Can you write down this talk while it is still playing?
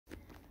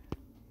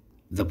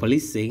The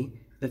police say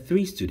the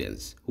three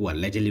students who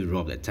allegedly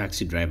robbed a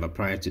taxi driver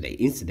prior to the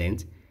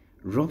incident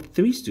robbed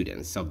three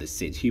students of the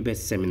St. Hubert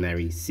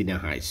Seminary Senior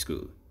High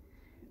School.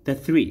 The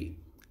three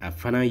are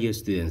final year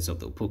students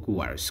of the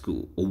Opoku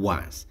School,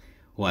 OWASS,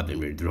 who have been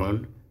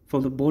withdrawn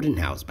from the boarding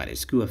house by the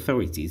school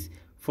authorities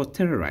for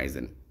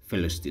terrorizing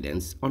fellow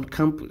students on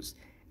campus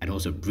and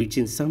also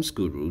breaching some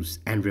school rules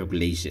and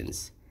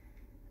regulations.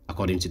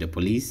 According to the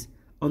police,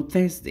 on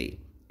Thursday,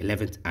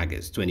 11th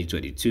August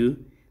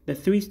 2022, the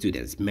three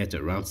students met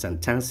around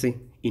Santasi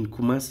in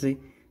Kumasi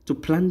to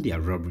plan their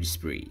robbery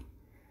spree.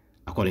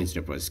 According to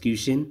the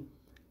prosecution,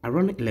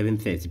 around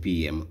 11:30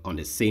 p.m. on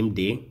the same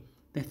day,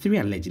 the three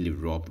allegedly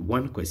robbed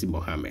one Kwesi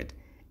Mohammed,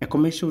 a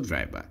commercial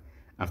driver,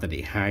 after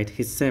they hired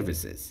his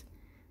services.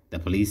 The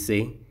police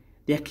say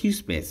the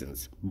accused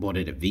persons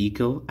boarded a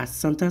vehicle at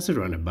Santasi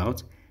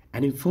roundabout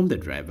and informed the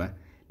driver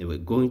they were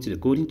going to the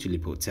Golden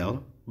Tulip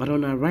Hotel, but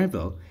on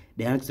arrival,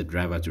 they asked the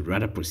driver to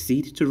rather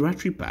proceed to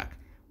Ratri Park,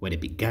 where they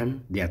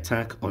began the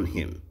attack on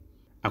him.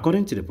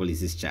 According to the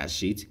police's charge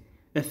sheet,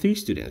 the three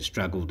students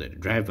struggled with the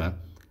driver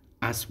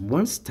as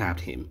one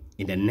stabbed him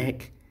in the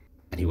neck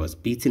and he was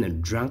beaten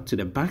and dragged to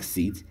the back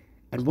seat,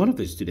 and one of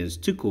the students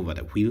took over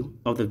the wheel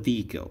of the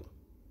vehicle.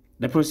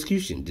 The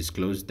prosecution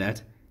disclosed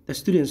that the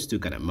students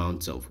took an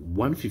amount of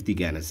 150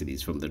 Ghana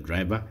cedis from the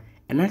driver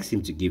and asked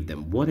him to give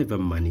them whatever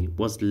money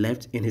was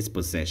left in his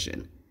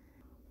possession.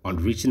 On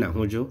reaching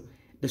Ahojo,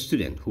 the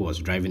student who was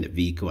driving the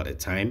vehicle at the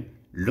time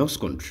lost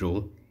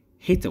control,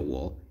 hit a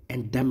wall,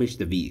 and damaged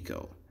the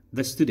vehicle.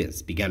 The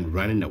students began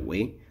running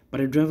away, but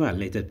the driver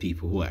alerted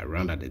people who were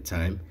around at the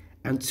time,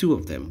 and two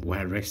of them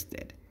were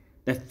arrested.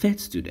 The third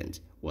student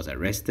was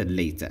arrested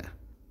later.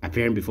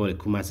 Appearing before the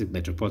Kumasi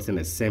Metropolitan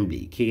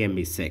Assembly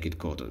KMA Circuit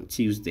Court on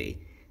Tuesday,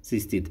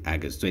 16th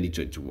August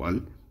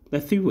 2021,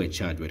 the three were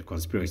charged with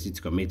conspiracy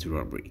to commit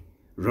robbery,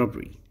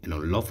 and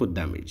unlawful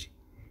damage.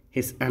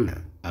 His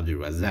Honor, Abdul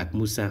Razak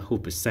Musa, who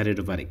presided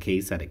over the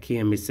case at the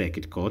KMA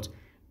Circuit Court,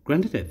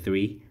 granted the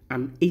three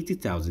an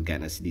 80,000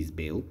 Ghana cedis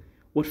bail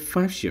with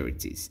 5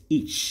 sureties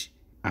each.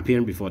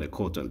 Appearing before the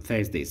court on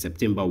Thursday,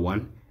 September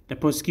 1, the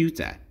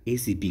prosecutor,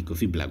 ACP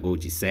Kofi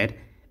Blagoji, said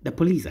the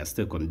police are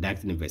still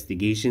conducting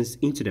investigations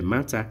into the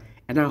matter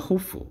and are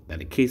hopeful that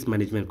the case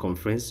management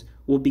conference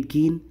will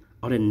begin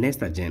on the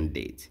next agenda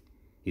date.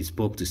 He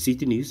spoke to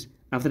Citi News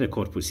after the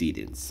court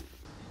proceedings.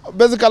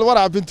 Basically, what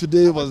happened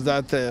today was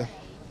that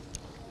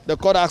the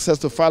court asked us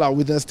to file our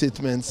witness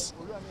statements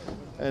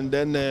and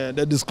then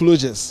the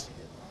disclosures.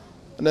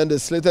 And then they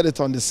slated it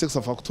on the 6th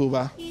of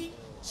October,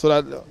 so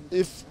that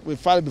if we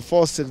file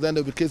before 6, then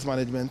there will be case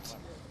management,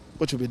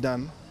 which will be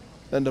done.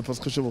 Then the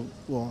prosecution will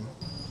go on.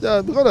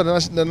 Yeah,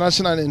 because of the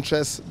national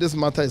interest, this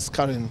matter is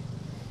carrying.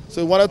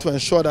 So we wanted to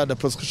ensure that the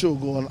prosecution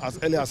will go on as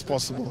early as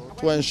possible,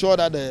 to ensure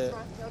that the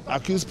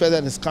accused person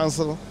and his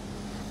counsel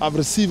have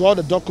received all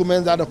the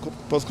documents that the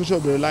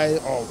prosecution will rely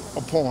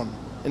upon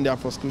in their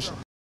prosecution.